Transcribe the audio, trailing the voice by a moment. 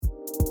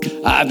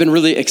I've been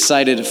really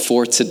excited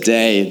for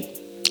today.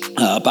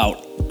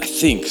 About, I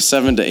think,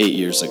 7 to 8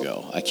 years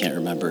ago. I can't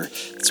remember.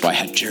 That's why I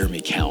had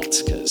Jeremy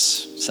count,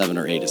 because 7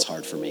 or 8 is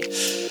hard for me.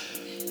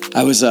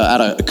 I was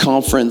at a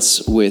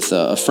conference with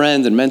a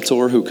friend and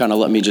mentor who kind of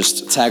let me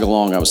just tag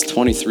along. I was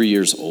 23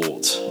 years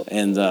old.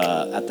 And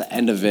at the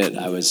end of it,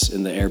 I was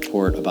in the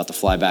airport about to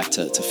fly back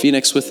to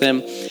Phoenix with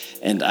him.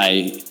 And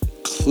I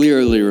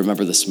clearly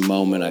remember this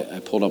moment. I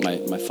pulled up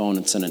my phone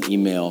and sent an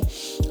email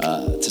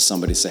to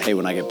somebody to say, hey,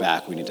 when I get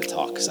back, we need to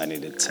talk, because I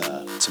needed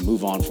to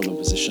move on from the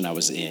position I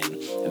was in.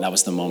 And that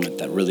was the moment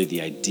that really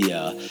the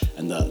idea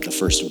and the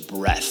first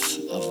breath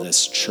of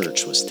this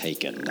church was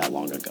taken that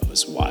long ago. It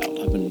was wild.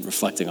 I've been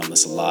reflecting on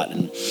this a lot.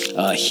 And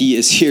he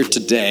is here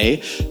today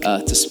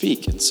to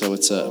speak. And so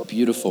it's a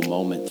beautiful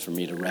moment for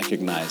me to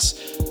recognize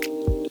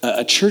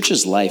a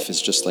church's life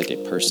is just like a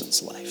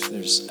person's life.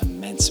 There's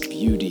immense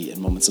beauty and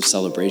moments of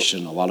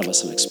celebration. A lot of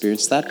us have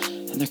experienced that.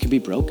 And there can be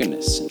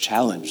brokenness and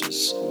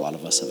challenges a lot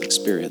of us have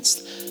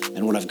experienced.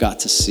 And what I've got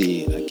to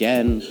see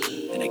again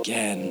and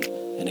again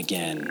and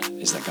again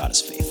is that God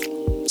is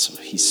faithful. So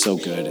he's so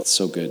good. It's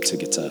so good to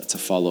get to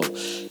follow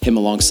him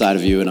alongside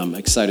of you. And I'm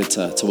excited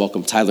to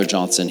welcome Tyler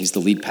Johnson. He's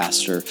the lead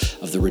pastor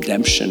of the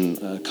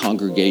Redemption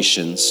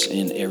congregations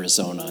in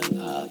Arizona.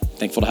 And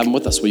thankful to have him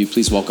with us. Will you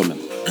please welcome him?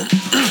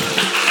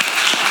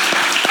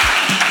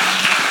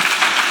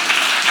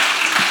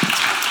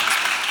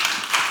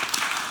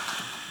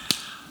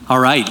 All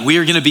right, we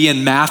are going to be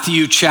in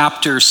Matthew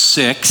chapter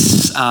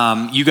 6.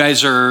 You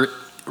guys are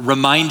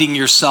reminding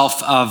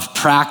yourself of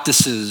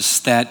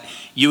practices that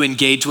you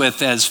engage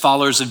with as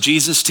followers of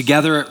Jesus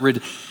together at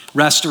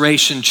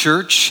Restoration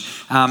Church.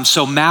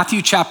 So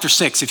Matthew chapter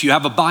 6, if you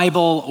have a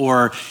Bible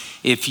or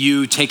if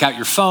you take out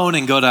your phone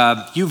and go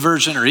to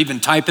YouVersion or even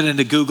type it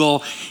into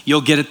Google,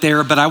 you'll get it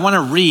there. But I want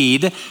to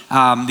read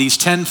these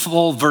 10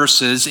 full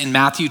verses in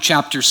Matthew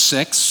chapter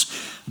 6,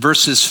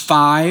 verses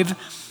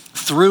 5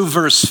 through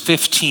verse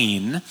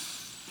 15,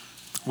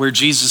 where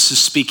Jesus is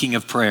speaking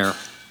of prayer.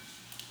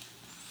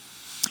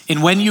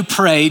 And when you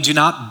pray, do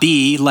not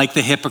be like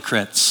the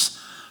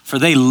hypocrites, for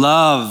they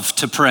love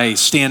to pray,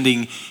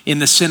 standing in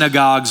the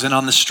synagogues and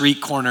on the street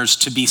corners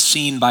to be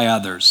seen by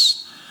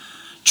others.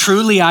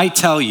 Truly, I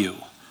tell you,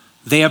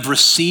 they have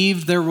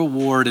received their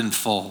reward in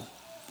full.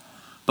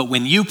 But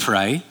when you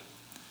pray,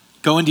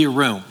 go into your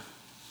room,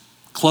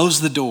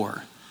 close the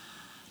door,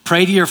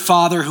 pray to your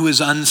Father who is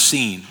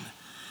unseen.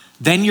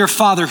 Then your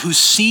Father who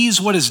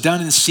sees what is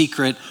done in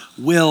secret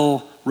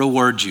will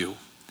reward you.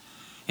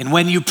 And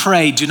when you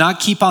pray, do not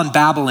keep on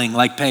babbling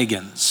like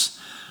pagans,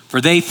 for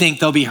they think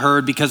they'll be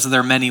heard because of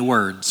their many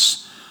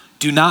words.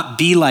 Do not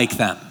be like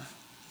them,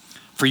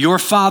 for your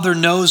Father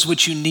knows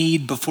what you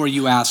need before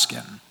you ask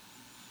him.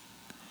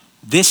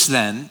 This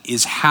then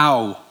is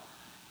how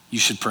you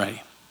should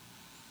pray.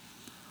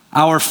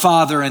 Our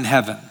Father in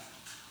heaven,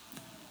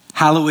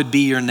 hallowed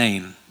be your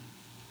name.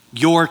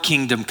 Your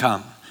kingdom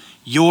come.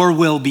 Your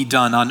will be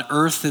done on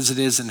earth as it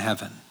is in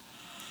heaven.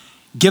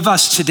 Give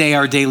us today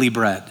our daily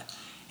bread,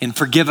 and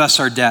forgive us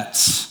our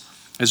debts,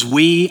 as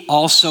we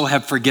also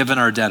have forgiven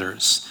our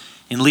debtors.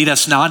 And lead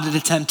us not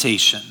into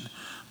temptation,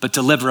 but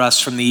deliver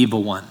us from the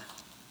evil one.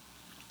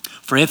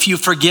 For if you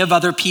forgive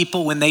other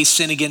people when they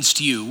sin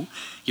against you,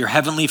 your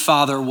heavenly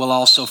Father will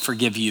also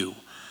forgive you.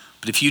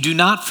 But if you do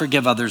not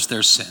forgive others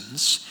their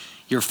sins,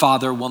 your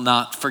Father will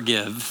not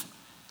forgive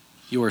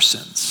your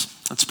sins.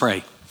 Let's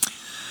pray.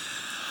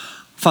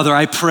 Father,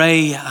 I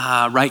pray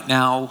right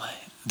now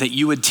that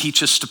you would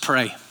teach us to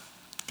pray.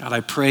 God,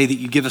 I pray that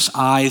you give us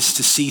eyes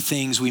to see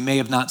things we may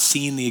have not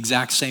seen the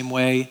exact same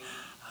way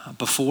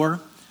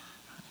before.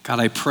 God,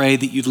 I pray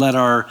that you'd let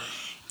our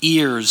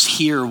ears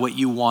hear what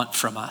you want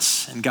from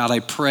us. And God, I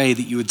pray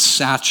that you would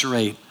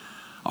saturate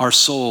our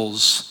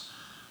souls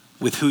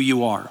with who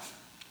you are.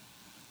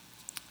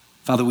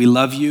 Father, we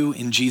love you.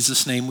 In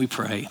Jesus' name we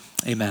pray.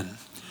 Amen.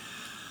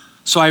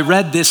 So I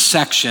read this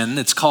section.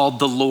 It's called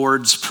the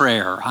Lord's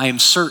Prayer. I am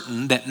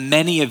certain that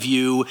many of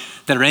you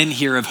that are in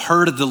here have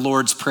heard of the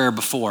Lord's Prayer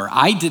before.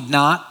 I did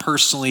not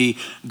personally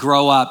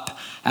grow up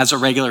as a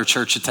regular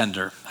church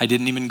attender. I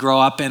didn't even grow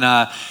up in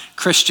a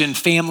Christian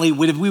family.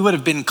 We would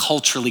have been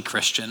culturally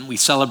Christian. We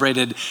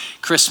celebrated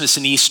Christmas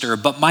and Easter,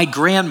 but my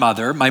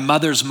grandmother, my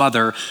mother's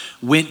mother,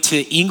 went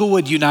to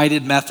Inglewood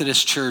United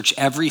Methodist Church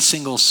every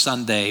single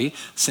Sunday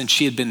since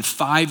she had been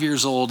 5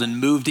 years old and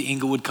moved to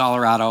Inglewood,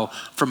 Colorado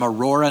from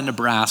Aurora,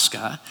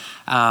 Nebraska.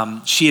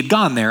 She had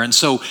gone there, and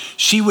so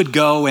she would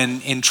go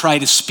and try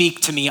to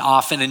speak to me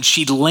often, and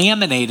she'd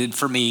laminated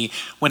for me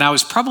when I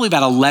was probably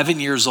about 11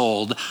 years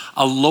old,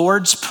 a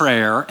Lord's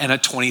Prayer and a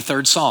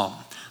 23rd Psalm.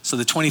 So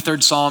the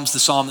 23rd Psalm's the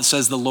psalm that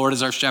says, the Lord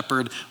is our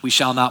shepherd, we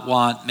shall not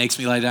want, makes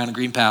me lie down in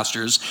green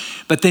pastures.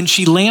 But then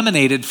she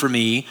laminated for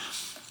me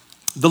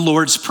the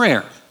Lord's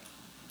Prayer,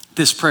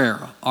 this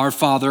prayer, our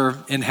Father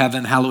in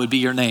heaven, hallowed be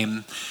your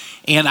name.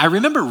 And I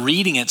remember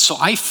reading it, so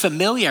I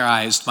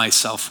familiarized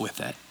myself with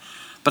it,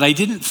 but I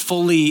didn't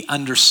fully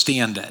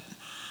understand it.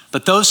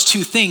 But those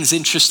two things,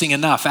 interesting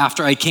enough,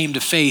 after I came to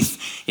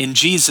faith in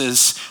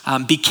Jesus,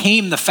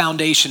 became the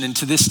foundation, and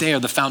to this day are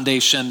the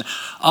foundation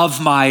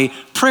of my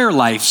prayer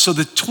life. So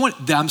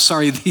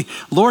the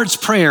Lord's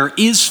Prayer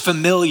is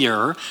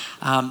familiar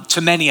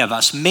to many of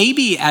us,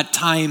 maybe at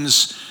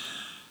times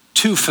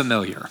too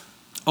familiar,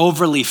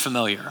 overly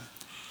familiar.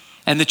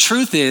 And the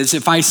truth is,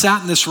 if I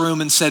sat in this room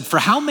and said, for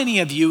how many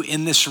of you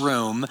in this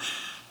room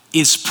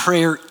is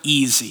prayer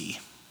easy?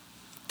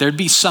 There'd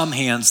be some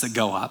hands that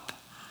go up.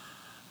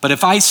 But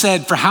if I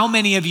said, for how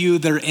many of you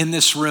that are in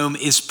this room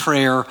is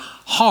prayer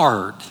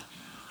hard?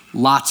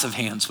 Lots of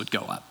hands would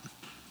go up.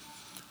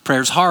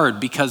 Prayer's hard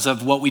because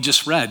of what we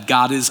just read.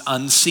 God is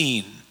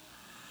unseen.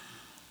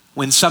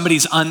 When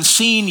somebody's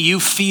unseen, you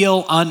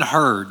feel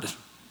unheard.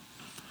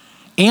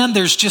 And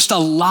there's just a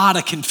lot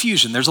of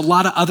confusion. There's a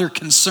lot of other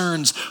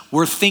concerns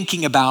we're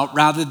thinking about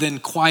rather than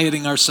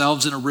quieting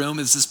ourselves in a room,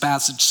 as this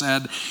passage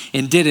said,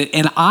 and did it.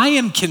 And I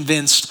am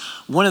convinced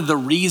one of the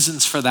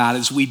reasons for that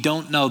is we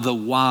don't know the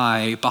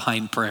why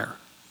behind prayer.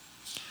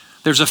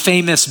 There's a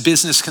famous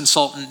business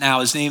consultant now.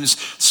 His name's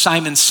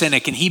Simon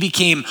Sinek, and he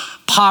became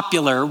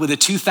popular with a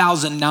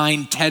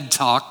 2009 TED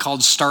Talk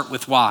called Start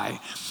With Why.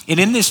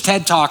 And in this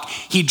TED Talk,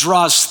 he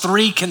draws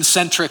 3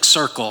 concentric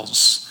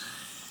circles.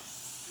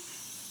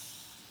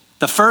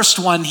 The first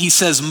one, he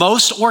says,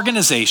 most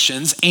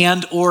organizations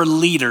and or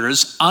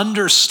leaders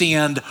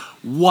understand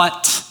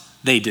what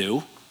they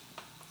do.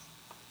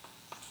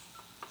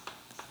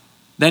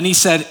 Then he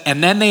said,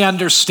 and then they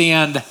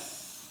understand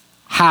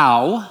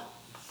how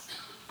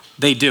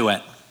they do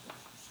it.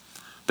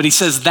 But he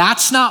says,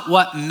 that's not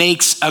what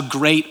makes a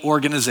great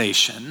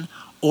organization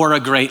or a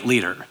great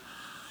leader.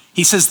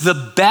 He says,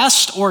 the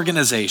best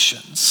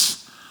organizations,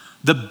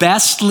 the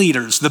best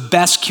leaders, the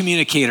best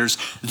communicators,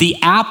 the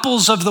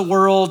Apples of the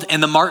world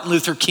and the Martin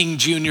Luther King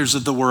Jr.'s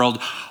of the world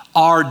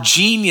are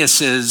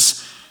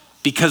geniuses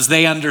because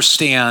they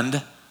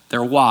understand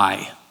their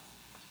why.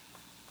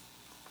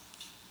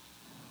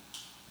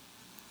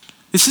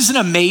 This is an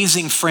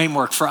amazing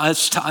framework for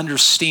us to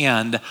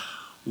understand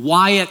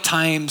why at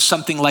times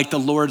something like the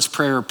Lord's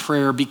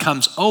Prayer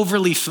becomes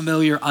overly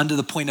familiar under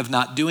the point of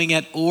not doing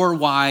it, or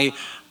why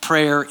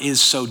prayer is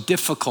so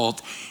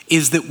difficult,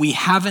 is that we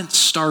haven't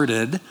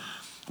started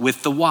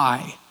with the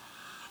why.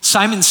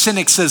 Simon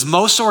Sinek says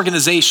most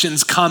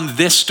organizations come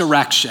this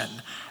direction,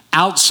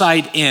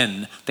 outside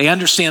in. They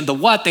understand the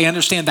what, they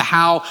understand the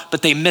how,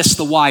 but they miss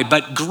the why.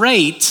 But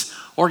great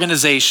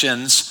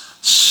organizations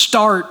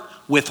start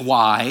with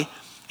why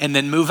and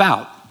then move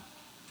out.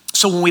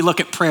 So when we look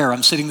at prayer,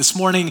 I'm sitting this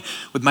morning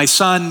with my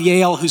son,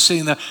 Yale, who's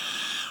sitting in the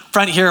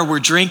front here. We're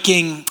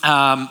drinking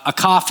a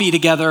coffee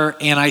together,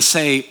 and I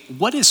say,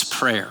 what is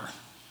prayer?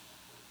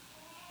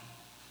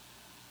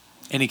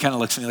 And he kind of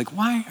looks at me like,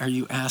 why are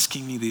you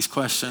asking me these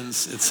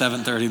questions at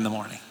 7:30 in the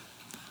morning?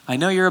 I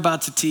know you're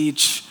about to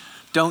teach.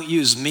 Don't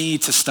use me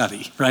to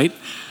study, right?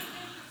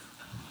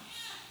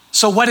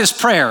 So what is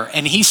prayer?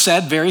 And he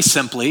said very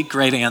simply,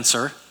 great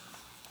answer,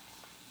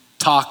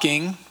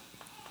 talking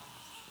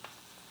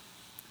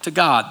to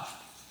God.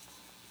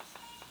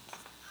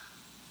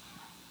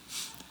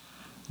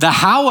 The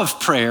how of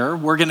prayer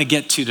we're going to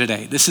get to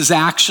today. This is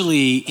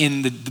actually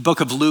in the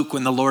book of Luke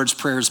when the Lord's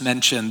Prayer is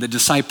mentioned. The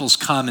disciples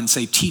come and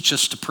say, teach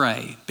us to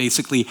pray.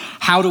 Basically,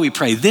 how do we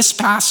pray? This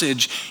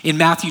passage in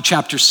Matthew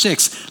chapter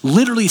 6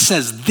 literally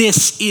says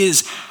this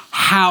is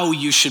how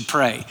you should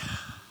pray,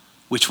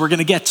 which we're going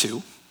to get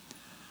to.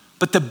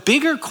 But the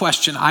bigger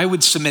question I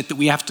would submit that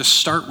we have to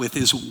start with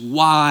is,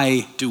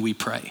 why do we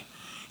pray?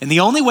 And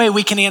the only way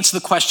we can answer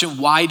the question,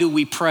 why do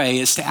we pray,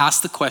 is to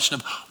ask the question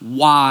of,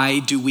 why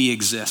do we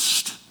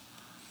exist?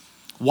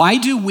 Why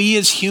do we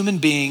as human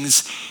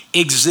beings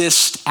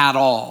exist at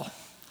all?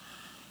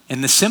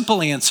 And the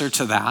simple answer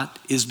to that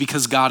is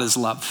because God is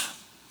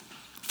love.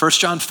 1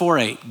 John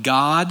 4:8,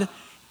 God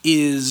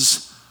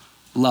is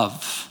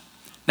love.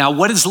 Now,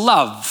 what is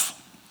love?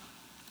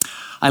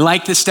 I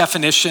like this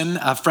definition.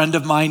 A friend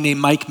of mine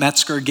named Mike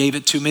Metzger gave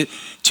it to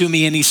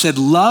me, and he said,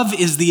 love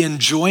is the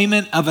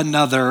enjoyment of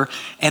another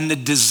and the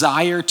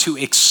desire to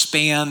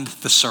expand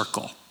the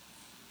circle.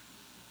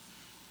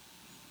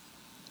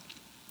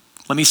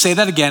 Let me say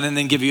that again and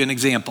then give you an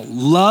example.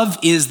 Love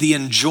is the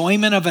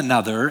enjoyment of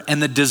another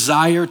and the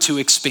desire to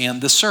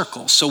expand the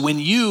circle. So when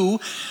you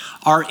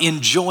are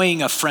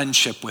enjoying a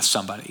friendship with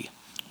somebody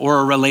or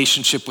a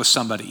relationship with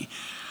somebody,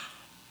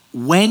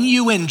 when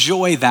you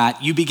enjoy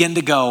that, you begin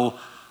to go,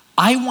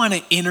 I want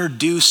to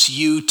introduce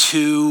you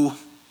to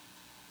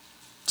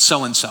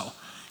so-and-so,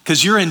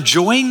 because you're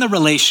enjoying the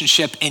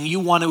relationship and you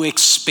want to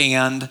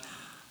expand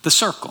the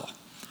circle.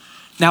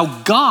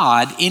 Now,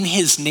 God, in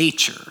his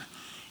nature,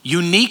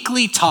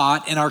 uniquely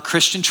taught in our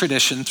Christian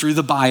tradition through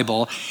the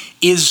Bible,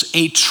 is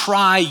a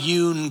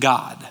triune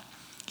God.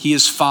 He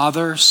is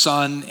Father,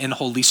 Son, and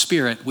Holy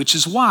Spirit, which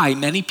is why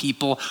many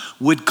people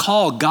would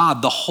call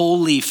God the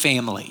Holy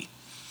Family.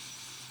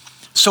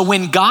 So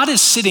when God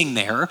is sitting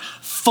there,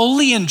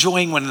 fully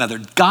enjoying one another,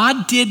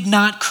 God did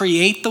not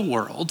create the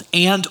world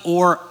and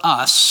or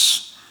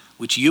us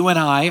which you and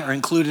I are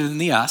included in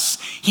the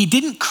us, he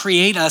didn't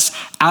create us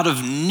out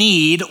of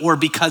need or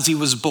because he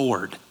was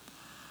bored.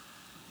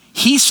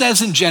 He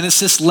says in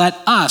Genesis, let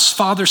us,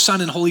 Father,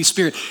 Son, and Holy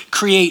Spirit,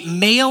 create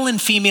male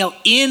and female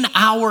in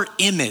our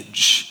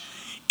image,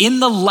 in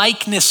the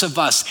likeness of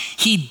us.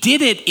 He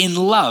did it in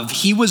love.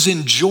 He was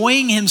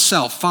enjoying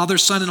himself, Father,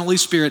 Son, and Holy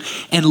Spirit,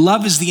 and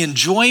love is the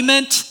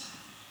enjoyment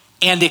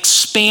and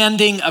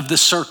expanding of the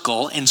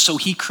circle. And so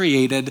he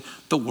created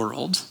the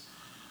world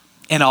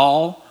and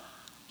all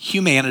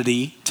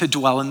humanity to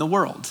dwell in the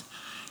world.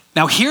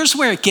 Now here's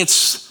where it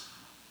gets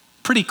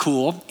pretty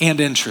cool and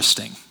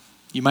interesting.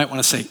 You might want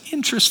to say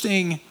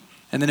interesting,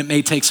 and then it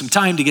may take some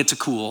time to get to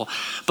cool.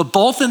 But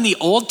both in the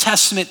Old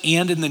Testament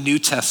and in the New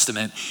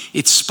Testament,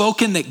 it's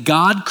spoken that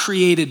God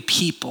created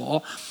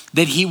people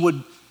that he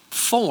would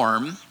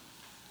form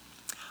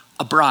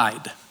a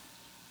bride.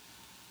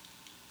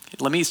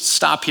 Let me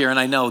stop here, and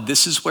I know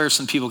this is where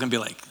some people can be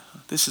like,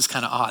 this is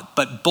kind of odd.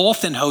 But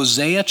both in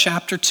Hosea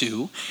chapter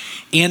 2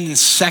 and in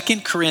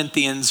 2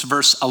 Corinthians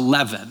verse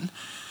 11,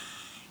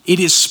 it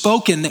is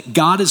spoken that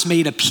God has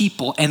made a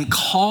people and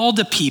called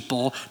a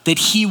people that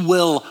he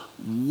will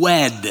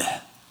wed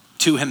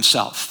to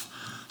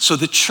himself. So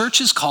the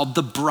church is called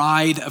the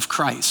bride of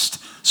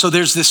Christ. So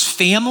there's this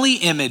family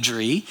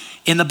imagery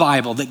in the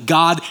Bible that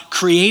God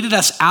created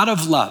us out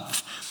of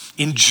love,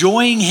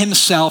 enjoying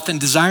himself and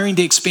desiring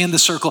to expand the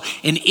circle.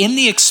 And in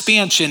the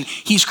expansion,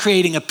 he's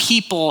creating a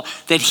people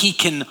that he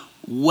can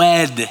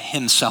wed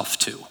himself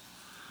to.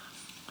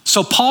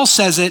 So Paul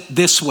says it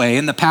this way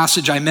in the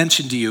passage I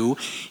mentioned to you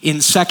in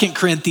 2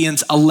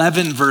 Corinthians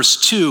 11 verse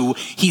 2.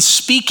 He's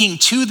speaking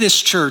to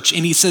this church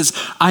and he says,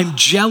 I'm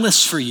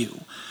jealous for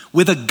you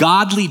with a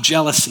godly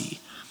jealousy.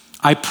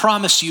 I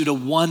promise you to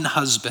one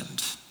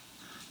husband,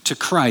 to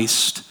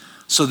Christ,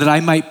 so that I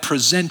might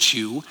present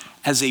you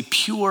as a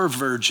pure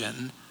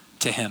virgin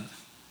to him.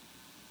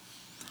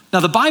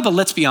 Now the Bible,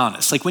 let's be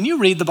honest, like when you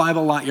read the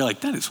Bible a lot, you're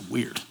like, that is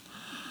weird,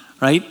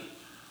 right?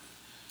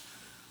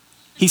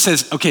 He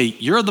says, okay,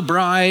 you're the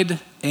bride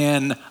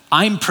and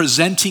I'm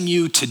presenting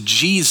you to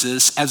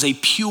Jesus as a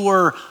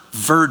pure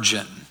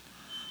virgin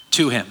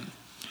to him,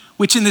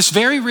 which in this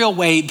very real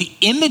way, the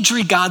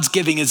imagery God's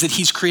giving is that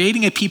he's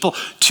creating a people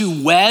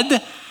to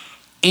wed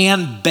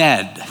and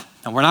bed.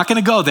 Now we're not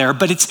going to go there,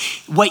 but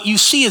it's what you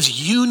see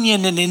is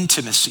union and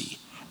intimacy.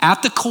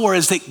 At the core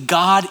is that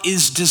God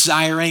is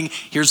desiring,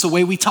 here's the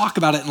way we talk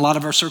about it in a lot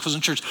of our circles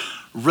in church,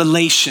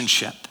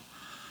 relationship.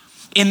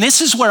 And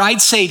this is where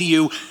I'd say to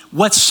you,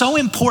 what's so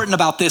important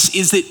about this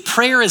is that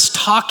prayer is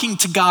talking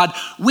to God,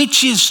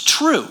 which is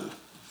true,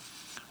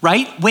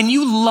 right? When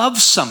you love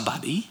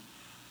somebody,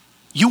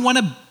 you want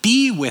to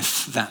be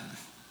with them.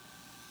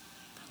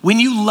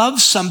 When you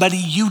love somebody,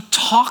 you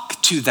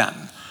talk to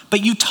them, but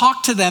you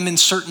talk to them in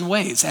certain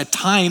ways. At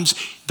times,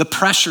 the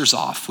pressure's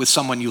off with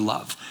someone you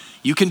love.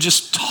 You can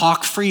just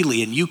talk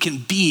freely and you can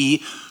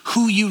be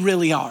who you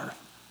really are.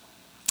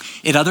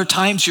 At other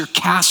times, you're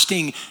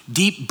casting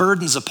deep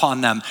burdens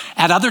upon them.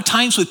 At other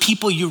times, with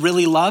people you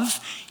really love,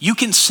 you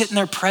can sit in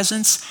their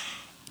presence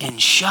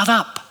and shut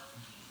up.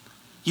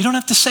 You don't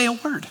have to say a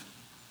word.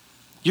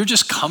 You're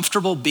just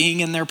comfortable being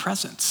in their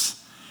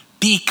presence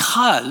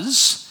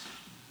because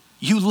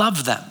you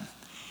love them.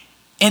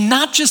 And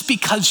not just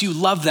because you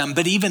love them,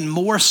 but even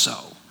more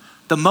so,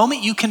 the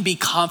moment you can be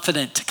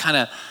confident to kind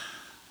of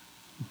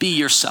be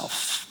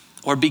yourself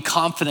or be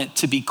confident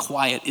to be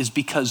quiet is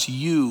because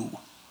you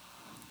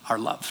are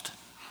loved.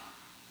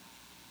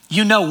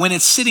 You know, when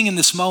it's sitting in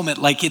this moment,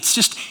 like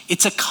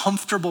it's a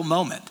comfortable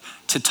moment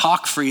to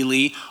talk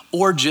freely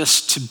or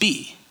just to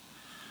be.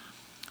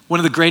 One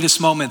of the greatest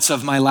moments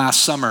of my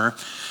last summer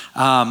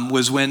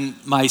was when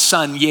my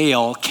son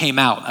Yale came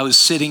out. I was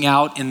sitting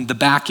out in the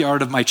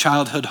backyard of my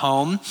childhood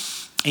home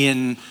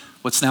in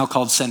what's now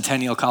called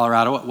Centennial,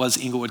 Colorado. It was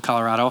Inglewood,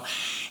 Colorado.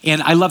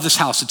 And I love this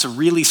house. It's a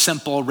really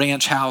simple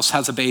ranch house,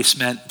 has a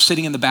basement,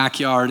 sitting in the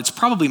backyard. It's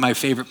probably my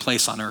favorite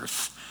place on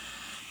earth.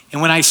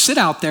 And when I sit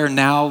out there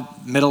now,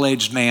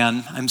 middle-aged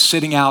man, I'm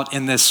sitting out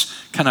in this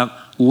kind of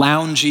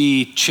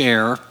loungy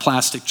chair,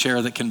 plastic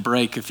chair that can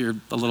break if you're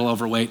a little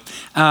overweight.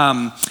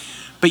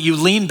 But you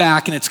lean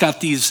back and it's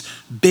got these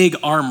big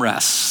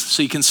armrests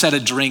so you can set a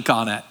drink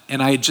on it.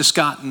 And I had just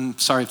gotten,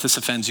 sorry if this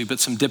offends you,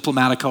 but some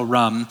Diplomatico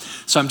rum.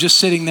 So I'm just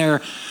sitting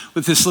there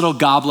with this little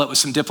goblet with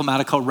some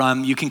Diplomatico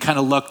rum. You can kind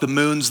of look, the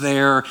moon's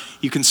there.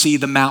 You can see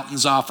the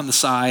mountains off on the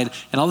side.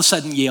 And all of a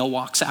sudden Yale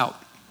walks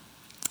out.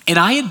 And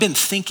I had been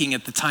thinking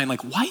at the time,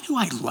 like, why do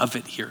I love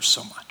it here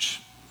so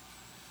much?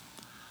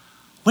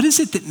 What is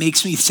it that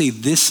makes me say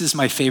this is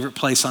my favorite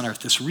place on earth?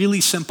 This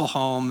really simple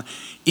home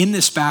in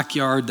this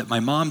backyard that my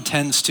mom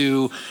tends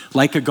to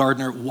like a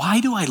gardener. Why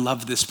do I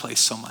love this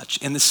place so much?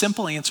 And the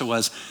simple answer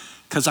was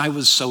because I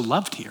was so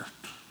loved here.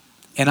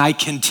 And I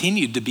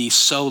continued to be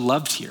so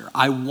loved here.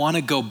 I want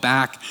to go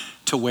back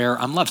to where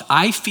I'm loved.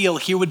 I feel,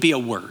 here would be a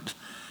word,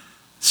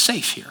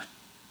 safe here.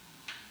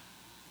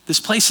 This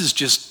place is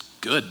just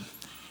good.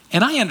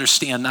 And I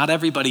understand not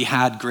everybody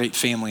had great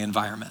family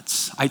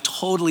environments. I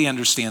totally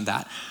understand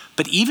that.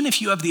 But even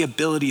if you have the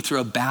ability through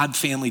a bad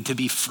family to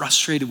be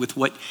frustrated with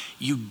what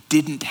you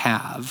didn't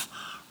have,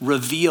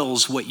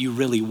 reveals what you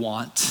really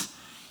want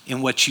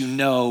and what you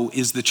know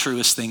is the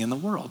truest thing in the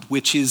world,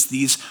 which is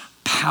these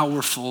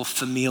powerful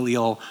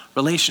familial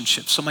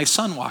relationships. So my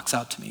son walks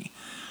out to me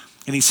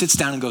and he sits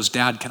down and goes,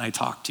 "Dad, can I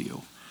talk to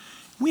you?"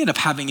 We end up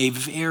having a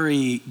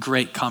very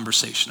great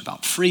conversation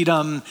about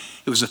freedom.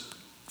 It was a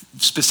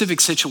specific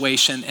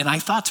situation. And I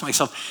thought to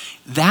myself,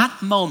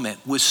 that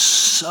moment was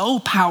so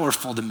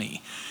powerful to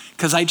me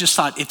because I just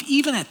thought, if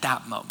even at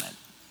that moment,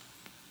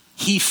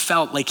 he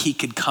felt like he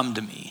could come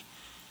to me,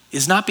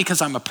 is not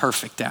because I'm a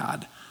perfect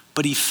dad,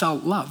 but he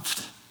felt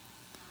loved.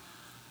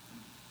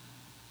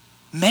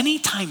 Many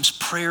times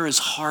prayer is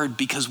hard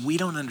because we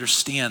don't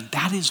understand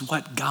that is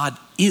what God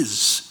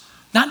is,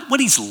 not what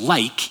he's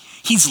like.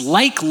 He's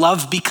like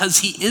love because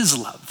he is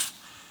love.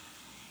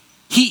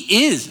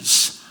 He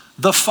is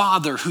the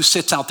father who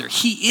sits out there.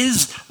 He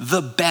is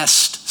the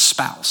best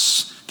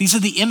spouse. These are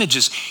the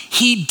images.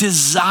 He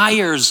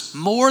desires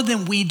more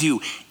than we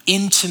do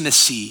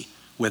intimacy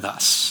with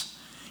us.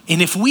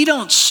 And if we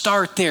don't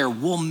start there,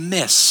 we'll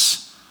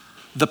miss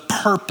the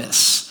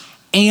purpose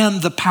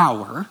and the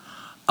power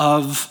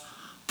of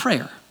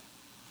prayer.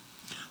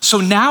 So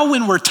now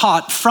when we're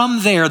taught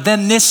from there,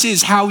 then this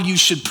is how you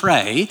should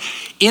pray.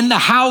 In the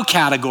how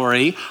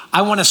category,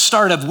 I want to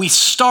start we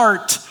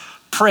start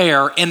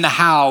prayer in the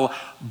how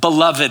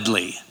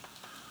belovedly.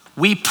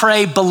 We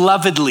pray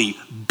belovedly.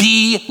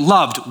 Be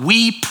loved.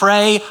 We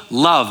pray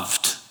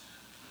loved.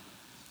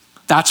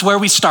 That's where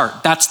we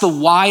start. That's the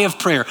why of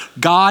prayer.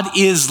 God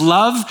is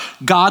love.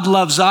 God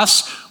loves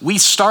us. We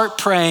start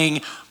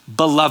praying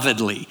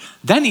belovedly.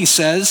 Then he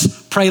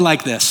says, pray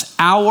like this: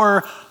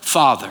 Our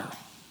Father.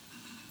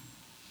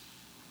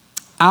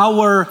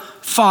 Our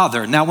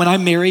Father. Now, when I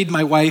married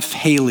my wife,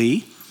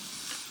 Haley,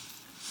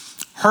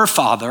 her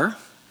father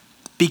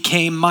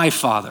became my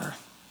father.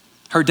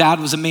 Her dad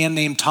was a man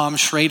named Tom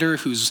Schrader,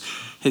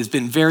 has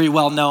been very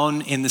well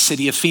known in the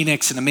city of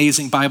Phoenix, an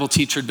amazing Bible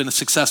teacher, had been a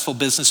successful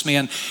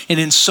businessman. And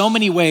in so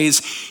many ways,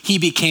 he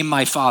became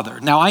my father.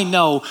 Now, I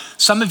know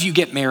some of you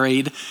get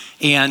married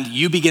and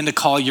you begin to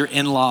call your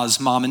in-laws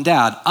mom and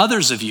dad.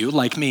 Others of you,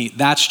 like me,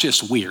 that's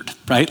just weird,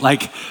 right?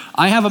 Like,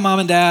 I have a mom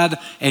and dad,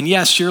 and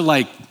yes, you're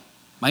like,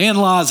 my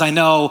in-laws, I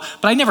know,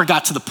 but I never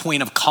got to the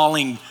point of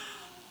calling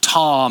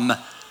Tom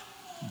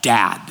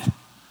dad.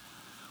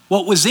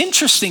 What was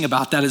interesting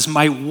about that is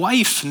my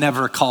wife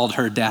never called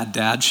her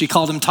dad. She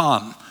called him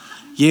Tom.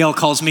 Yale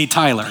calls me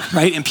Tyler,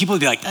 right? And people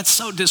would be like, that's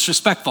so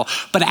disrespectful.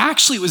 But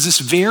actually it was this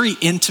very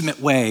intimate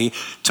way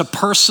to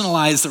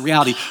personalize the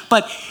reality.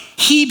 But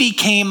he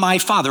became my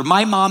father.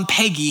 My mom,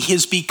 Peggy,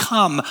 has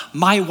become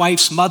my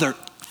wife's mother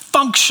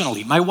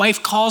functionally. My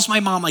wife calls my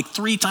mom like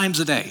 3 times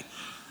a day.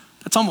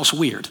 That's almost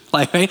weird,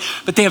 right?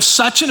 But they have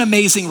such an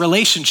amazing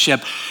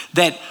relationship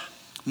that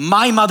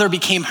my mother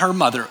became her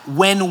mother.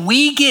 When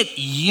we get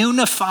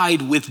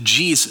unified with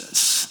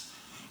Jesus,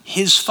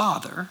 his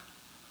father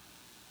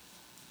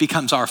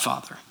becomes our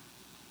father.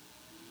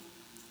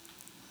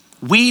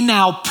 We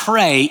now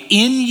pray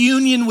in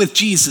union with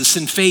Jesus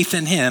and faith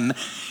in him,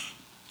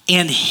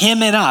 and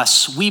him in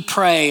us. We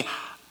pray,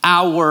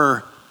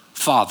 our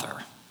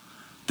Father.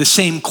 The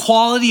same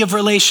quality of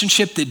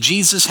relationship that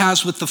Jesus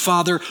has with the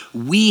Father,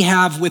 we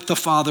have with the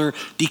Father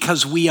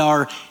because we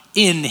are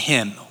in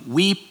him.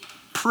 We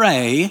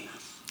pray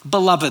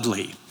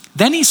belovedly.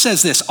 Then he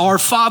says this, our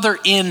Father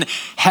in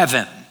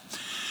heaven.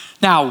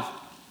 Now,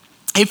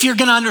 if you're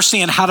going to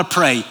understand how to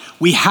pray,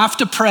 we have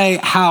to pray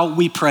how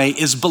we pray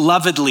is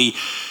belovedly.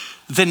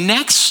 The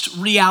next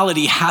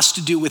reality has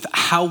to do with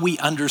how we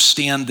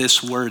understand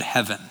this word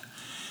heaven.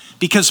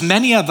 Because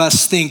many of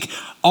us think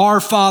our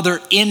Father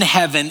in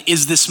heaven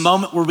is this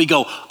moment where we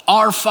go,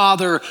 our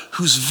Father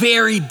who's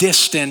very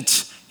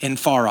distant and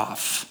far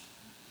off.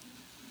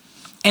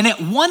 And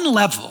at one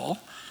level,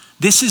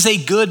 this is a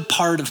good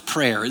part of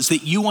prayer, is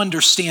that you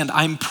understand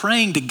I'm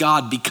praying to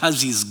God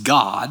because he's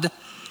God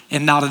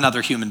and not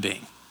another human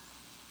being.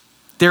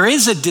 There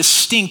is a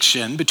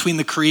distinction between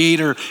the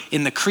creator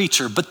and the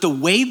creature, but the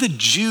way the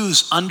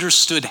Jews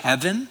understood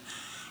heaven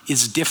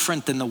is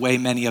different than the way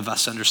many of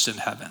us understood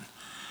heaven.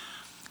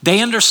 They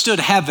understood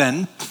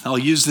heaven, I'll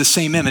use the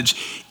same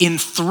image, in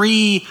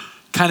 3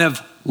 kind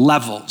of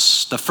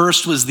levels. The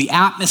first was the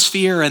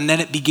atmosphere, and then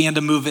it began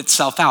to move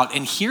itself out.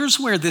 And here's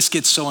where this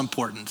gets so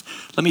important.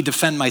 Let me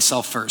defend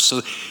myself first.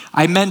 So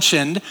I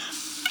mentioned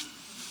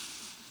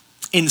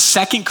in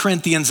 2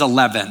 Corinthians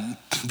 11,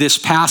 this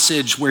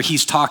passage where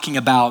he's talking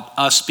about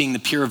us being the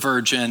pure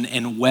virgin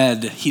and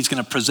wed, he's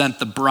going to present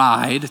the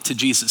bride to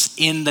Jesus.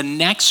 In the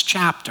next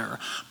chapter,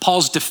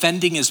 Paul's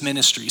defending his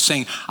ministry,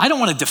 saying, I don't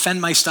want to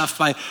defend my stuff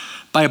by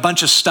a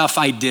bunch of stuff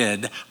I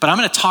did, but I'm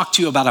going to talk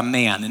to you about a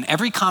man. And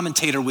every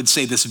commentator would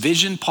say this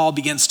vision Paul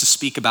begins to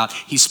speak about,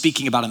 he's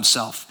speaking about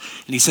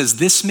himself. And he says,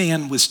 this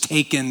man was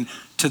taken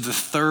to the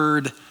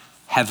 3rd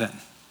heaven.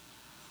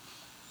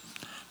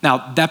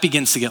 Now, that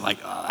begins to get like,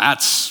 oh,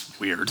 that's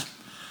weird.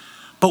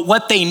 But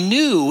what they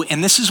knew,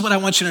 and this is what I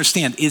want you to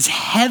understand, is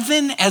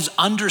heaven as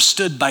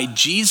understood by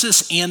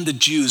Jesus and the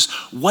Jews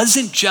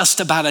wasn't just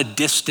about a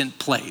distant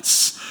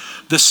place.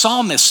 The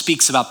psalmist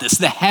speaks about this.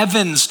 The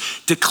heavens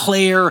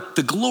declare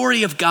the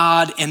glory of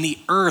God, and the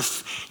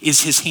earth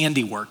is his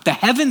handiwork. The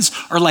heavens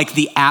are like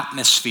the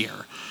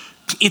atmosphere.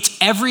 It's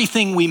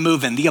everything we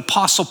move in. The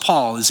Apostle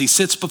Paul, as he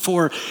sits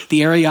before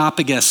the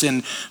Areopagus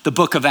in the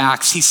book of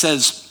Acts, he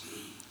says,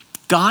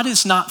 God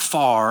is not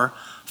far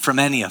from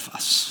any of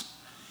us.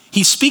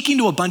 He's speaking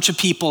to a bunch of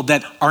people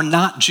that are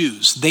not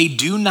Jews. They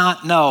do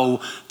not know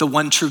the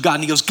one true God.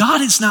 And he goes,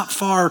 God is not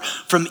far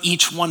from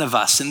each one of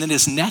us. And then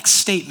his next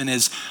statement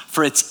is,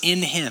 for it's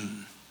in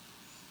him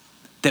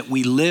that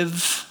we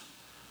live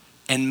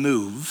and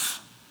move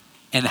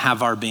and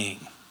have our being.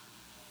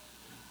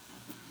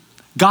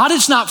 God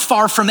is not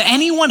far from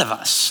any one of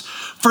us,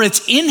 for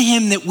it's in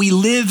him that we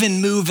live and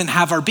move and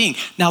have our being.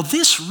 Now,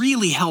 this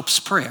really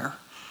helps prayer.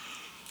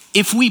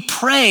 If we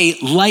pray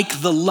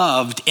like the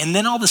loved, and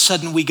then all of a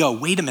sudden we go,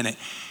 wait a minute,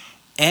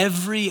 I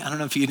don't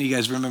know if you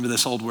guys remember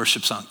this old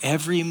worship song,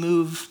 every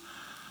move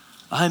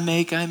I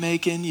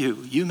make in you.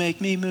 You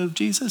make me move,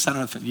 Jesus. I don't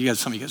know if you guys,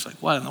 some of you guys are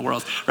like, what in the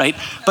world, right?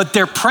 But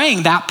they're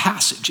praying that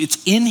passage.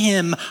 It's in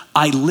him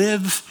I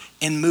live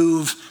and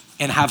move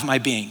and have my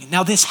being.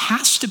 Now this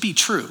has to be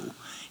true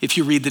if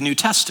you read the New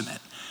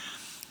Testament,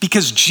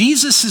 because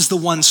Jesus is the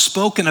one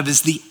spoken of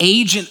as the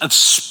agent of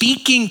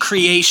speaking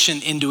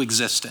creation into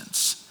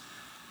existence.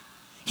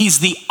 He's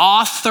the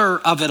author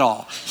of it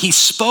all. He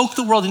spoke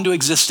the world into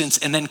existence,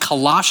 and then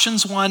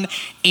Colossians 1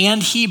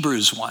 and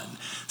Hebrews 1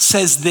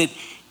 says that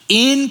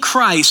in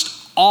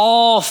Christ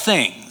all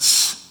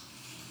things.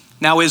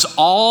 Now is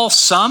all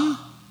some?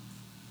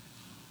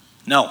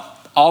 No,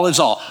 all is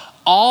all.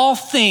 All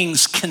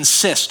things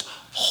consist,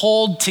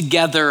 hold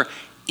together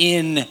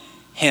in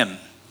him.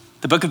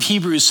 The book of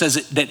Hebrews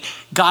says that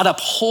God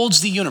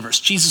upholds the universe.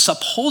 Jesus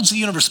upholds the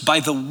universe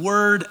by the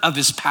word of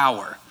his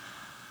power.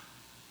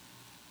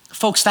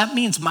 Folks, that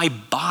means my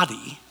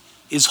body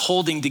is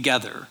holding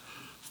together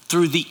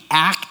through the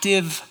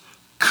active,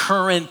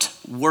 current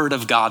word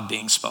of God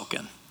being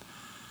spoken.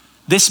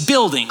 This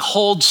building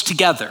holds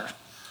together,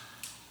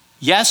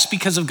 yes,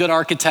 because of good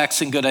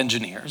architects and good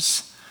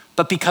engineers,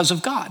 but because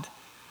of God.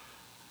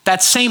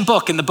 That same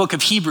book in the book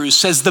of Hebrews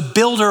says the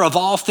builder of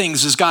all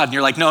things is God. And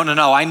you're like,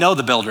 no, I know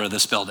the builder of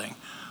this building.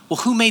 Well,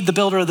 who made the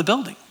builder of the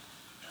building?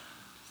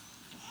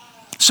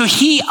 So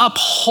he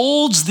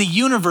upholds the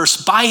universe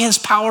by his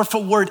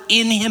powerful word.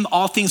 In him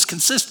all things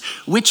consist,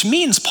 which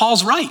means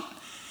Paul's right.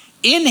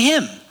 In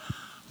him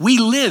we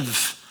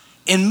live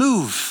and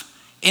move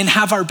and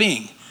have our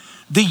being.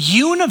 The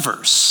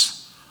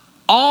universe,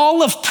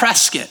 all of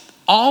Prescott,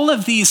 all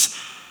of these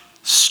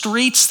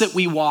streets that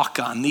we walk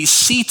on, these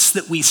seats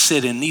that we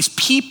sit in, these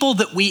people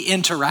that we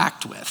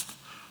interact with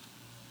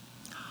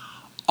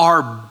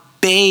are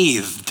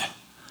bathed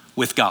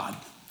with God.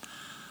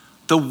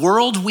 The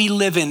world we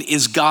live in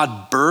is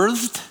God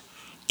birthed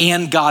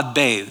and God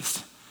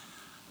bathed.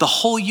 The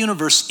whole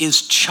universe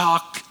is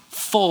chock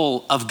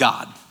full of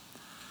God.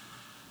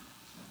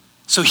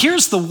 So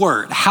here's the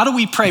word. How do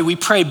we pray? We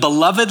pray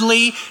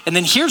belovedly, and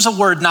then here's a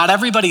word not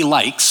everybody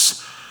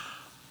likes,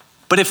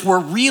 but if we're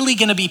really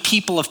gonna be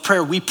people of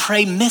prayer, we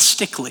pray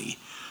mystically.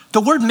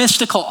 The word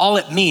mystical, all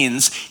it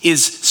means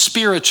is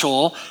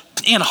spiritual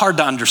and hard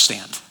to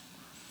understand.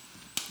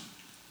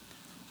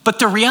 But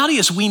the reality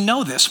is we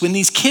know this. When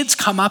these kids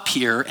come up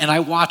here and I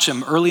watch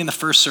them early in the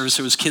first service,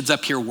 there was kids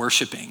up here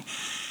worshiping.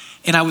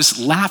 And I was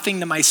laughing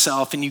to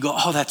myself and you go,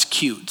 oh, that's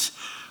cute.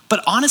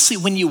 But honestly,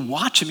 when you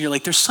watch them, you're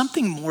like, there's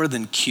something more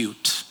than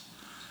cute.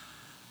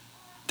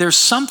 There's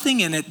something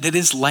in it that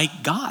is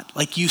like God.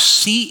 Like you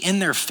see in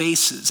their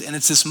faces, and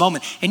it's this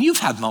moment. And you've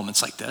had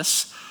moments like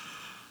this.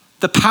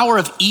 The power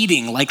of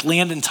eating, like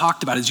Landon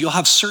talked about, is you'll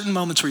have certain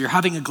moments where you're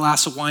having a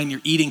glass of wine,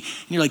 you're eating,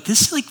 and you're like,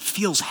 this like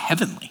feels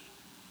heavenly.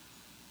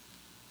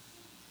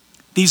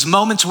 These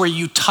moments where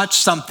you touch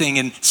something,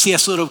 and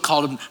C.S. Lewis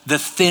called them the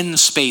thin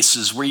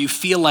spaces, where you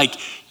feel like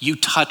you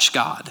touch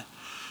God.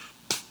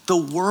 The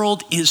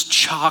world is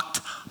chocked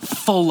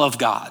full of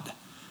God.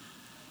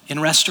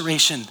 In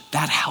restoration,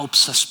 that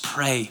helps us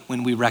pray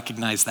when we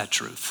recognize that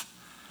truth.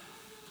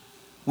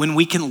 When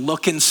we can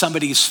look in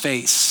somebody's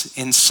face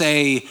and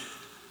say,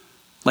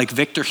 like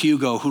Victor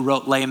Hugo, who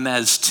wrote Les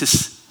Mis,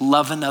 to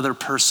love another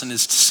person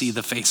is to see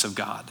the face of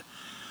God.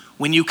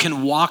 When you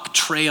can walk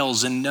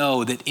trails and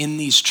know that in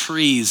these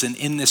trees and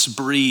in this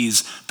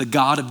breeze, the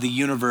God of the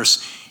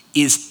universe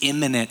is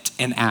immanent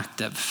and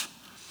active.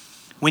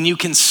 When you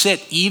can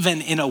sit even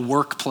in a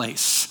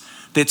workplace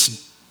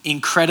that's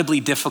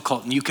incredibly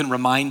difficult and you can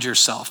remind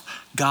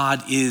yourself,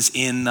 God is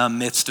in the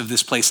midst of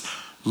this place,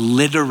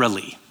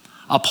 literally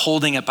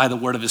upholding it by the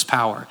word of his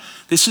power.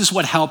 This is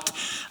what helped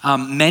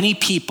many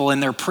people in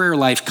their prayer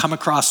life come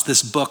across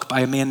this book by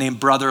a man named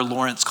Brother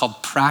Lawrence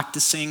called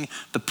Practicing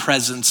the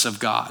Presence of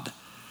God.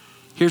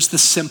 Here's the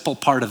simple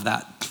part of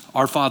that.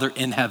 Our Father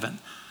in heaven.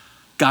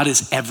 God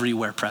is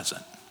everywhere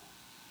present.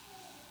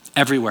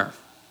 Everywhere.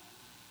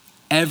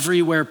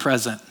 Everywhere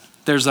present.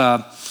 There's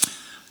a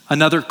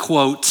another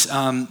quote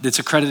that's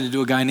accredited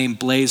to a guy named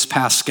Blaise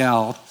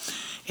Pascal,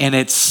 and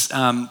it's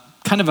kind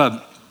of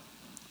a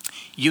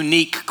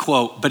unique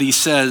quote, but he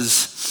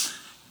says,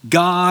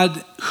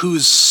 God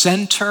whose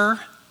center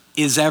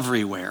is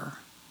everywhere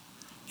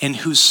and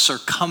whose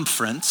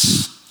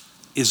circumference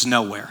is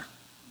nowhere.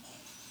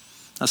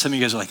 Now some of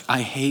you guys are like,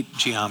 I hate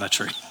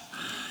geometry.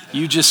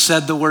 You just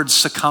said the word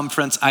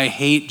circumference. I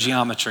hate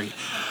geometry.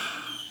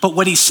 But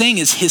what he's saying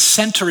is his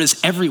center is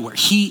everywhere.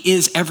 He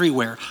is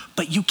everywhere,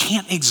 but you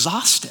can't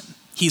exhaust him.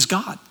 He's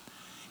God.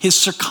 His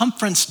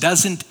circumference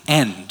doesn't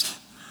end.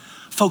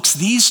 Folks,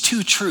 these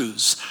two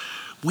truths,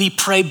 we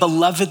pray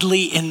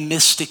belovedly and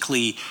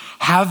mystically,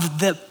 have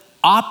the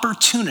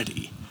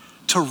opportunity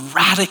to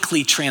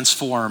radically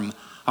transform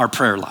our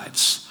prayer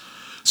lives.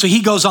 So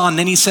he goes on,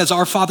 then he says,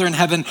 Our Father in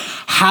heaven,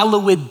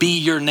 hallowed be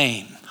your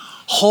name.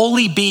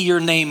 Holy be your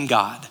name,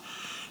 God.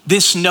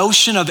 This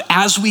notion of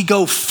as we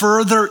go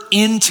further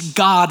into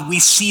God, we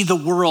see the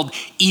world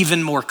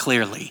even more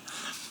clearly.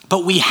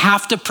 But we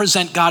have to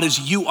present God as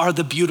you are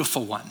the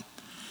beautiful one.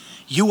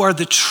 You are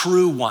the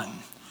true one.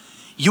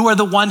 You are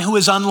the one who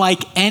is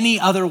unlike any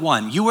other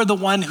one. You are the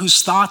one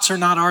whose thoughts are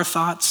not our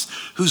thoughts,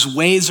 whose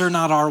ways are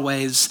not our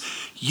ways.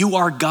 You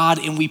are God,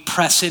 and we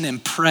press in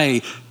and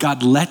pray,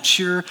 God, let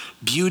your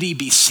beauty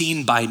be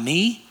seen by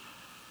me.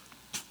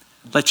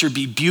 Let your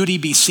beauty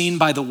be seen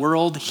by the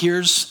world.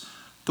 Here's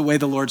the way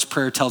the Lord's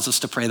Prayer tells us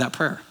to pray that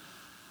prayer.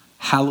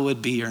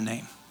 Hallowed be your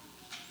name.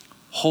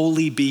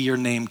 Holy be your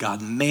name,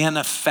 God.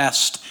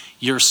 Manifest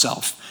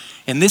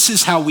yourself. And this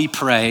is how we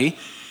pray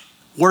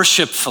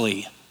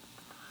worshipfully.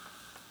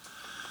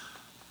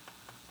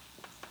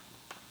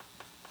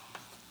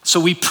 So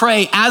we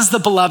pray as the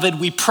beloved,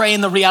 we pray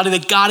in the reality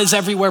that God is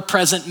everywhere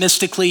present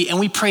mystically, and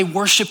we pray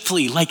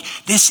worshipfully, like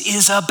this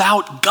is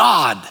about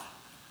God.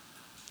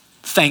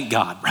 Thank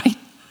God, right?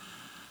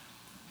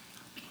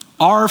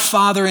 Our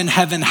Father in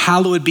heaven,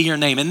 hallowed be your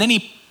name. And then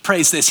he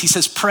prays this. He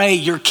says, pray,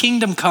 your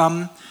kingdom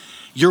come,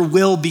 your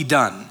will be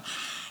done.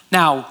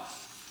 Now,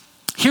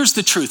 here's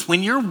the truth.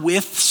 When you're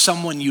with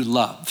someone you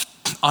love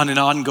on an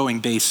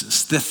ongoing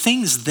basis, the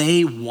things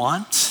they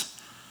want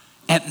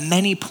at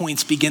many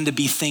points begin to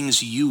be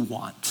things you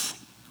want.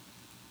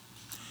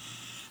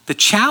 The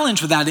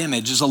challenge with that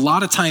image is a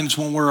lot of times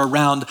when we're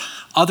around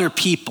other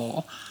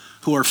people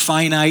who are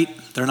finite,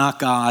 they're not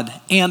God,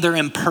 and they're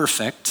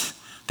imperfect,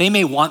 they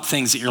may want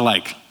things that you're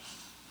like,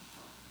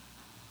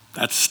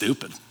 that's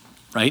stupid,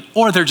 right?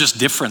 Or they're just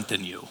different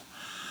than you.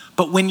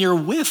 But when you're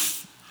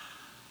with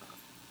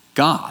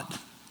God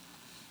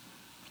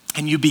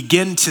and you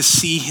begin to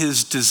see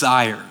his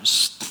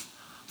desires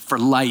for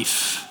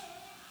life,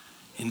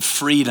 in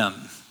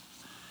freedom,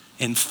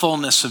 in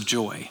fullness of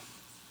joy,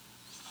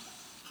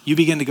 you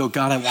begin to go,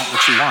 God, I want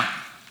what you want.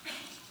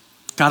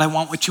 God, I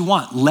want what you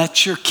want.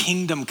 Let your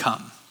kingdom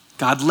come.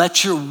 God,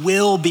 let your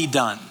will be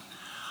done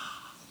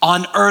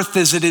on earth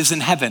as it is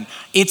in heaven.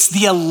 It's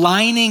the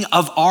aligning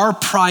of our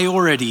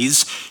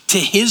priorities to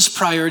his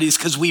priorities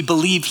because we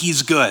believe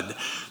he's good.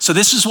 So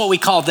this is what we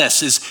call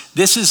this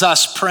is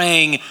us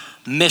praying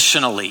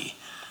missionally.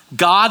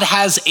 God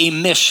has a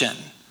mission.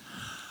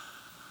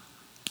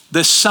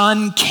 The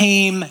Son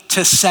came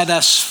to set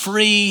us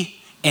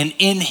free, and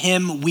in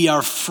him we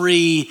are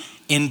free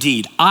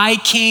indeed. I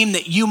came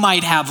that you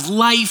might have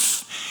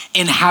life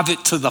and have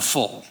it to the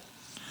full.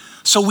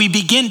 So we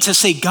begin to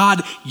say,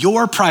 God,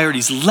 your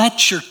priorities,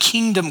 let your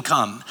kingdom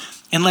come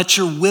and let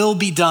your will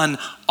be done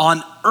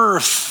on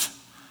earth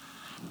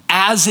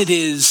as it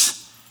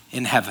is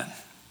in heaven.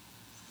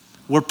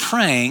 We're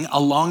praying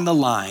along the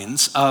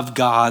lines of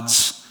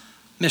God's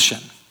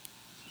mission.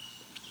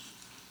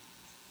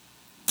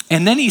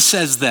 And then he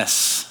says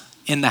this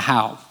in the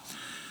how.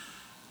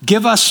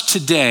 Give us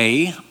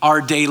today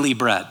our daily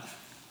bread.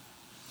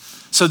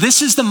 So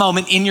this is the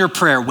moment in your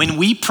prayer when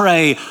we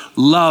pray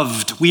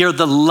loved. We are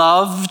the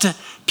loved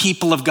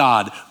people of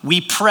God.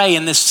 We pray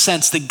in this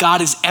sense that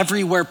God is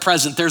everywhere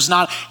present. There's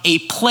not a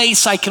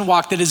place I can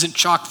walk that isn't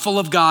chock full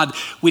of God,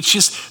 which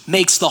just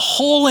makes the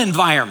whole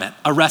environment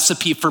a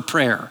recipe for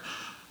prayer.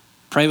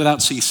 Pray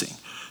without ceasing.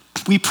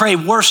 We pray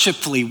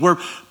worshipfully. We're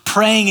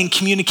praying and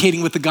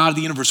communicating with the God of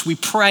the universe. We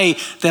pray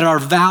that our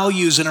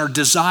values and our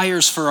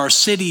desires for our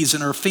cities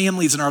and our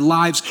families and our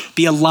lives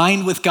be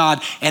aligned with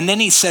God. And then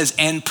he says,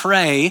 and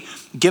pray,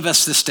 give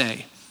us this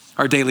day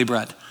our daily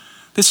bread.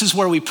 This is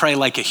where we pray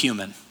like a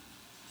human.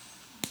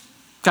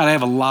 God, I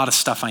have a lot of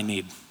stuff I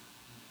need.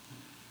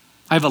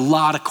 I have a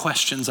lot of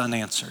questions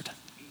unanswered.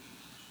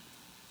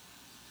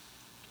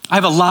 I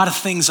have a lot of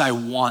things I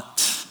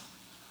want.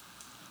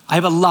 I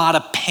have a lot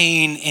of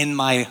pain in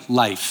my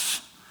life.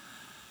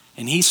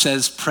 And he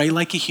says, pray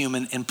like a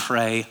human and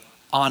pray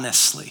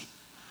honestly.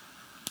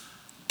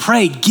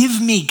 Pray,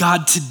 give me,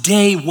 God,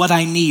 today what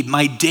I need,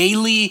 my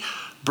daily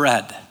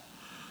bread.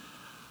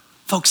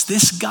 Folks,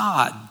 this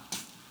God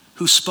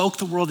who spoke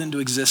the world into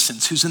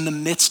existence, who's in the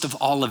midst of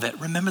all of it,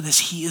 remember this,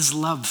 he is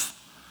love.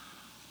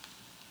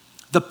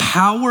 The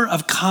power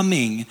of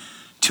coming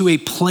to a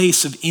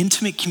place of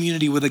intimate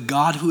community with a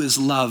God who is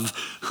love,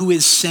 who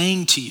is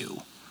saying to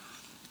you,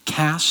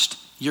 cast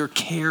your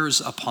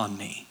cares upon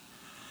me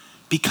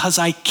because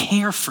I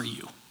care for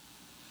you.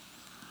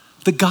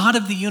 The God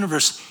of the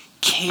universe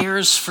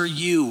cares for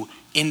you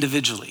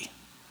individually.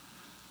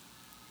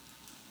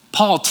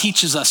 Paul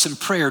teaches us in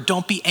prayer,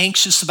 don't be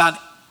anxious about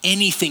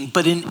anything,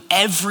 but in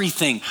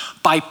everything,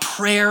 by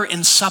prayer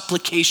and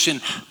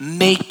supplication,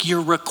 make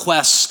your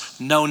requests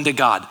known to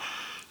God.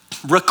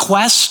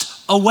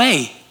 Request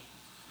away.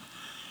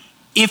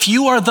 If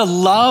you are the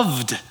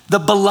loved, the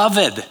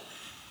beloved,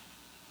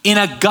 in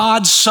a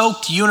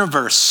God-soaked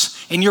universe,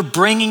 and you're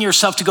bringing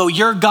yourself to go,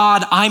 you're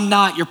God, I'm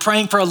not, you're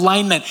praying for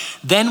alignment,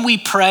 then we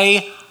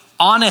pray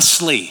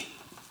honestly.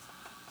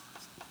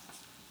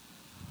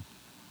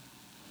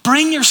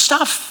 Bring your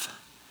stuff.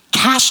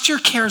 Cast your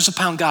cares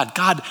upon God.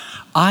 God,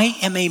 I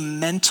am a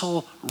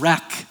mental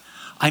wreck.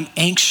 I'm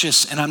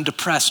anxious and I'm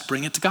depressed.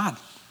 Bring it to God.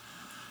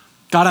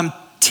 God, I'm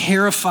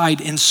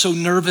terrified and so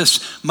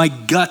nervous. My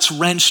gut's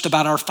wrenched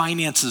about our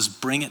finances.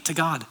 Bring it to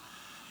God.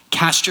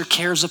 Cast your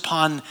cares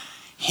upon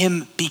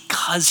him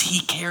because he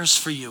cares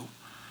for you.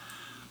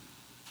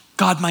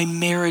 God, my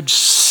marriage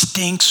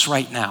stinks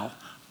right now.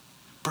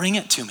 Bring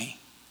it to me.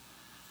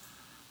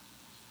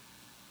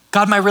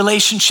 God, my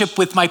relationship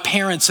with my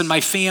parents and my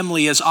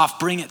family is off.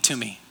 Bring it to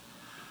me.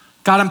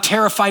 God, I'm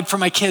terrified for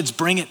my kids.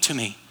 Bring it to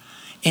me.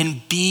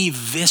 And be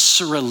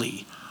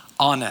viscerally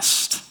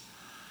honest.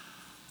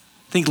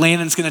 I think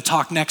Landon's going to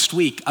talk next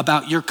week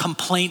about your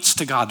complaints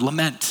to God.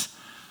 Lament.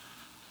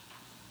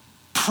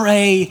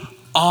 Pray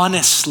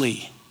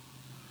honestly.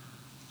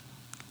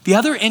 The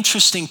other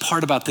interesting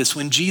part about this,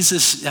 when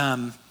Jesus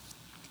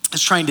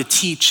is trying to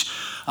teach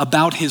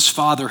about his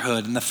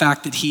fatherhood and the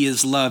fact that he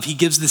is love, he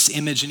gives this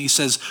image and he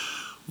says,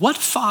 what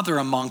father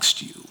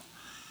amongst you,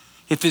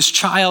 if his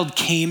child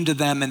came to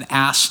them and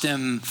asked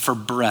him for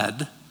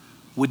bread,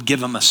 would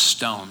give him a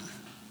stone?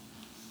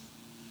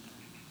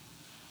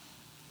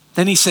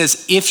 Then he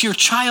says, if your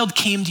child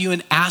came to you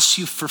and asked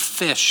you for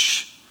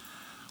fish,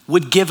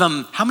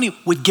 how many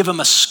would give him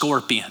a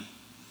scorpion?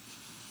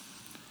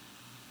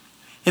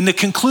 And the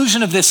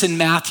conclusion of this in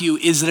Matthew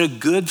is that a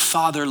good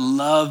father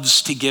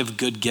loves to give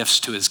good gifts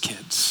to his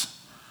kids.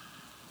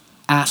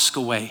 Ask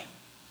away.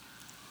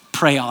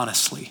 Pray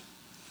honestly.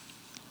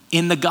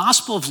 In the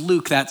Gospel of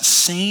Luke, that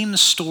same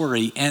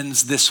story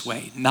ends this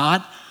way.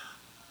 Not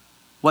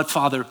what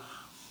father,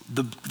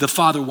 the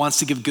father wants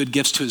to give good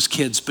gifts to his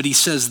kids, but he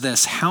says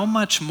this, how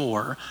much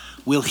more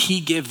will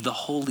he give the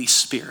Holy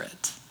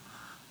Spirit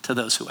to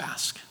those who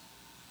ask?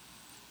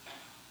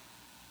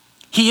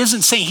 He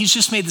isn't saying, he's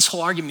just made this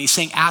whole argument. He's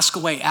saying, ask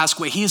away, ask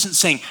away. He isn't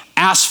saying,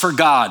 ask for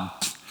God.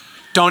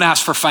 Don't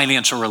ask for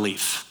financial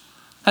relief.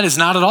 That is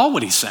not at all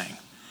what he's saying.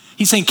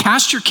 He's saying,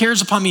 cast your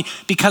cares upon me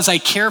because I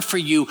care for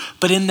you.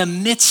 But in the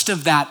midst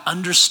of that,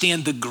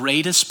 understand the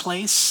greatest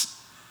place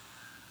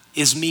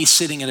is me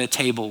sitting at a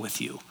table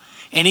with you.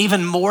 And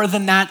even more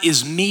than that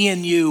is me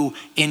and you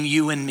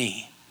and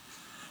me.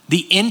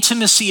 The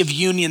intimacy of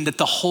union that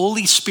the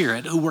Holy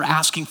Spirit, who we're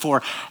asking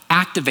for,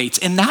 activates.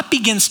 And that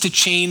begins to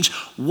change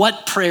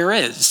what prayer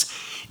is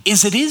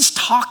it is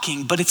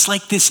talking, but it's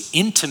like this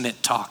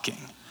intimate talking.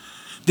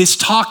 This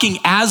talking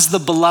as the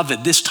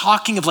beloved, this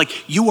talking of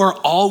like, you are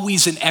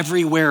always and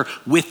everywhere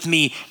with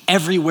me,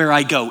 everywhere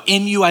I go.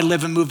 In you I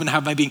live and move and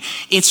have my being.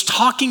 It's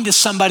talking to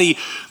somebody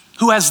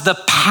who has the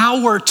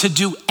power to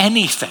do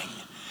anything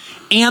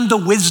and the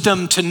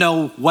wisdom to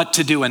know what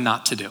to do and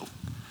not to do.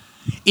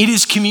 It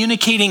is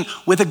communicating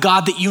with a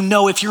God that you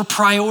know if your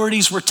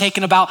priorities were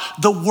taken about,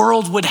 the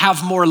world would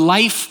have more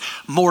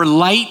life, more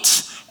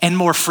light, and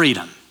more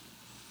freedom.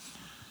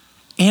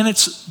 And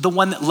it's the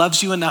one that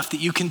loves you enough that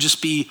you can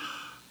just be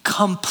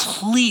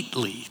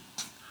completely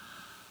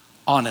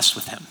honest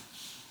with him.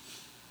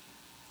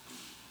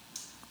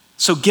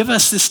 So give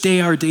us this day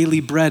our daily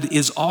bread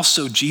is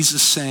also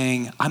Jesus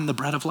saying, I'm the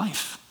bread of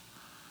life.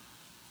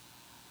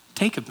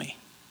 Take of me.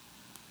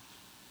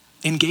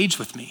 Engage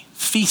with me.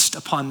 Feast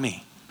upon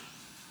me.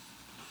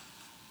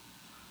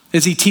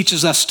 As he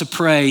teaches us to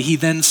pray, he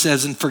then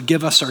says, and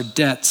forgive us our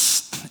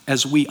debts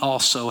as we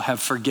also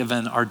have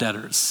forgiven our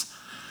debtors.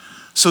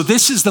 So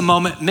this is the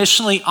moment,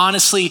 missionally,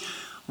 honestly,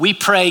 we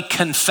pray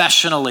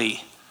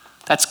confessionally.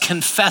 That's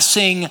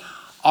confessing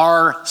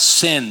our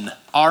sin,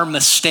 our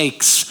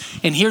mistakes.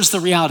 And here's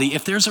the reality.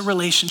 If there's a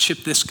relationship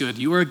this good,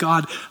 you are a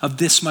God of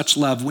this much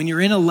love. When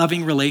you're in a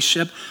loving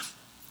relationship,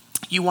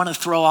 you want to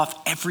throw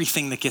off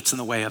everything that gets in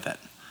the way of it.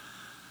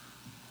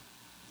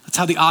 That's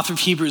how the author of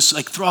Hebrews,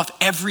 throw off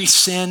every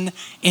sin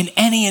and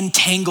any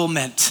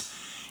entanglement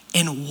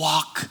and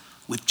walk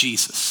with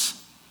Jesus.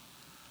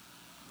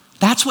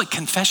 That's what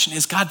confession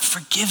is. God,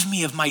 forgive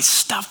me of my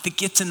stuff that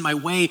gets in my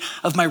way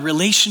of my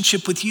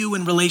relationship with you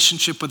and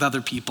relationship with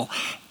other people.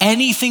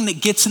 Anything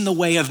that gets in the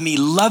way of me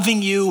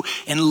loving you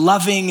and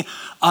loving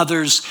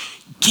others,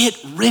 get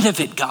rid of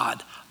it,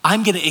 God.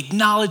 I'm going to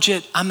acknowledge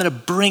it. I'm going to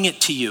bring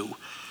it to you.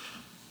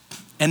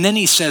 And then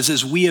he says,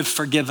 as we have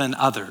forgiven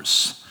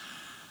others.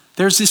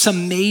 There's this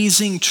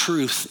amazing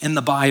truth in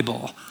the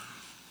Bible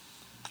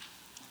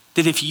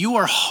that if you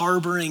are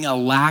harboring a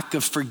lack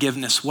of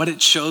forgiveness, what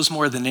it shows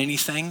more than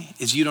anything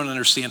is you don't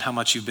understand how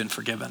much you've been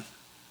forgiven.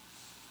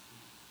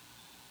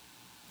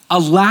 A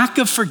lack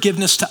of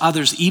forgiveness to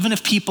others, even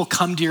if people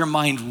come to your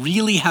mind,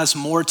 really has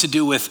more to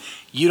do with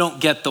you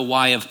don't get the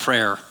why of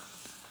prayer.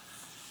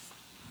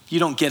 You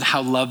don't get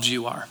how loved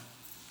you are.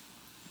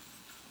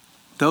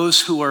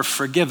 Those who are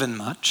forgiven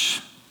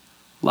much,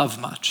 love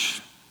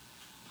much.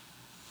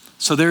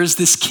 So there is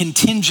this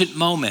contingent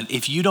moment.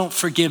 If you don't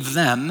forgive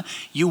them,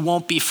 you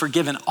won't be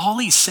forgiven. All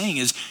he's saying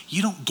is,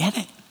 you don't get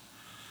it.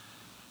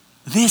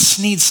 This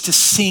needs to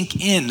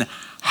sink in.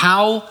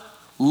 How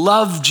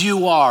loved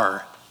you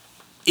are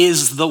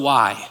is the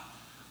why,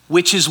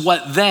 which is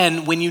what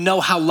then, when you know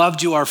how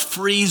loved you are,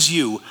 frees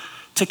you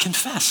to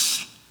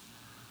confess.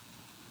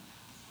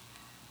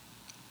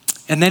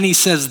 And then he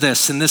says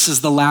this, and this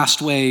is the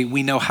last way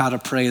we know how to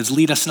pray, is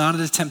lead us not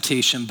into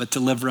temptation, but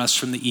deliver us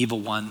from the evil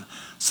one.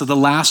 So the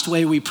last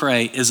way we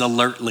pray is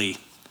alertly.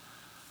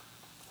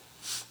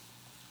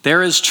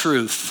 There is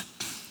truth.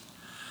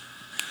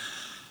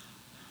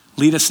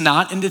 Lead us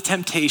not into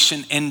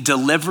temptation and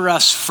deliver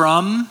us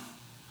from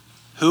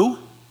who?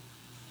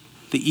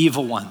 The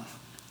evil one.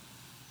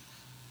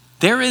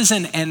 There is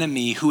an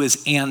enemy who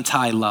is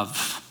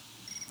anti-love.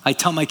 I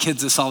tell my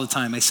kids this all the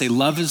time. I say,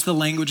 love is the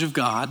language of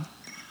God.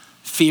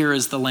 Fear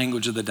is the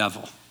language of the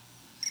devil.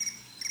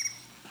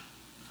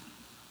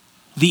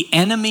 The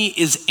enemy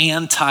is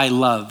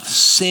anti-love.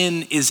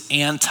 Sin is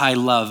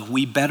anti-love.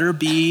 We better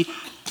be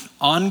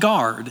on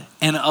guard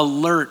and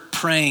alert,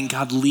 praying,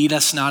 God, lead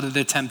us not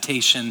into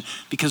temptation,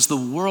 because the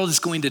world is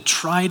going to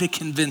try to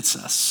convince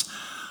us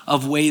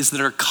of ways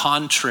that are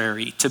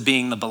contrary to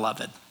being the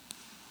beloved.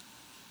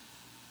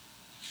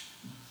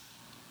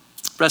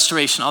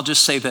 Restoration, I'll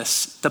just say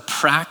this. The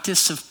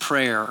practice of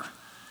prayer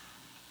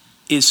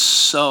is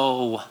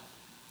so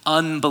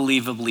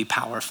unbelievably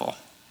powerful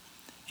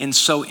and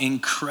so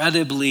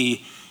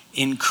incredibly,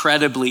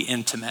 incredibly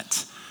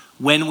intimate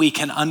when we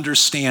can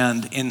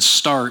understand and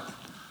start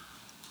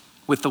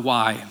with the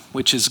why,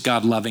 which is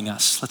God loving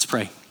us. Let's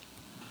pray.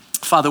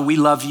 Father, we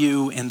love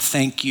you and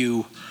thank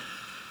you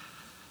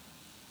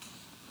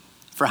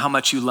for how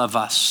much you love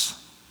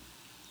us.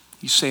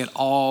 You say it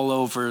all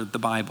over the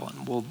Bible,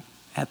 and we'll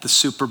at the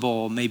Super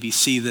Bowl maybe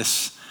see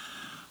this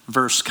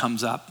verse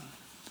comes up.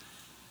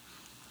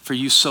 For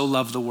you so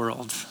loved the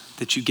world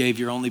that you gave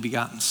your only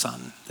begotten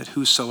Son, that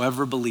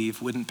whosoever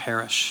believe wouldn't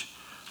perish,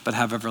 but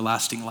have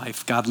everlasting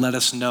life. God, let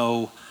us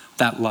know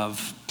that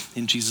love.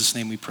 In Jesus'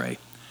 name we pray.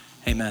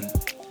 Amen.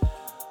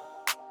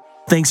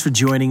 Thanks for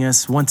joining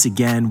us. Once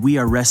again, we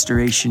are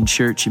Restoration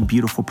Church in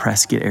beautiful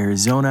Prescott,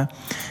 Arizona,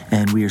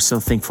 and we are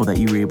so thankful that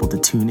you were able to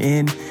tune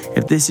in.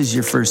 If this is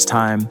your first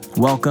time,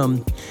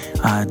 welcome.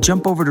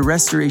 Jump over to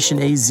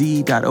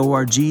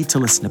restorationaz.org to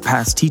listen to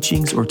past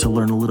teachings or to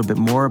learn a little bit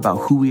more about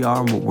who we are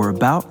and what we're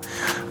about.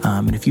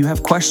 And if you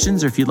have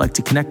questions or if you'd like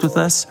to connect with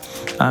us,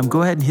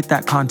 go ahead and hit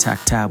that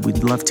contact tab.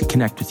 We'd love to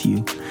connect with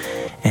you.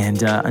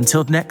 And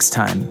until next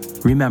time,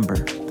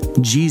 remember,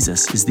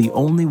 Jesus is the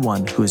only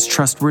one who is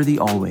trustworthy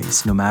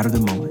always, no matter the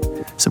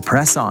moment. So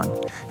press on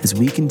as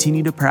we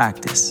continue to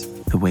practice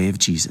the way of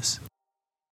Jesus.